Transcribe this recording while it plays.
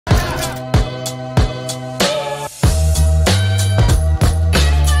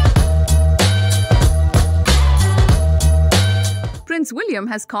Prince William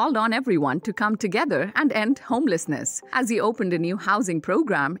has called on everyone to come together and end homelessness, as he opened a new housing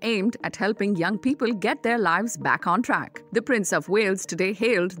program aimed at helping young people get their lives back on track. The Prince of Wales today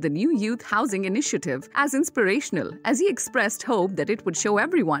hailed the new youth housing initiative as inspirational, as he expressed hope that it would show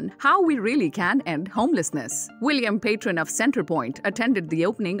everyone how we really can end homelessness. William, patron of Centrepoint, attended the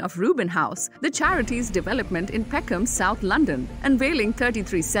opening of Reuben House, the charity's development in Peckham, South London, unveiling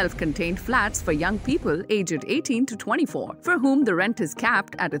 33 self-contained flats for young people aged 18 to 24, for whom the rent is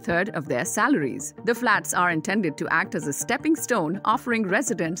capped at a third of their salaries. The flats are intended to act as a stepping stone, offering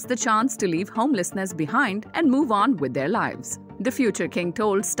residents the chance to leave homelessness behind and move on with their lives. The future king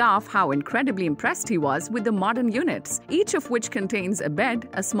told staff how incredibly impressed he was with the modern units, each of which contains a bed,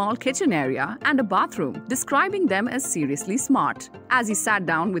 a small kitchen area, and a bathroom, describing them as seriously smart. As he sat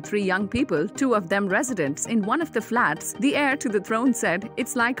down with 3 young people, 2 of them residents in one of the flats, the heir to the throne said,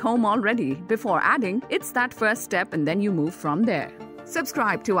 "It's like home already," before adding, "It's that first step and then you move from there."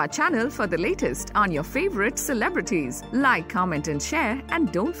 Subscribe to our channel for the latest on your favorite celebrities. Like, comment and share,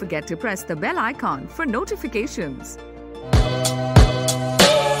 and don't forget to press the bell icon for notifications.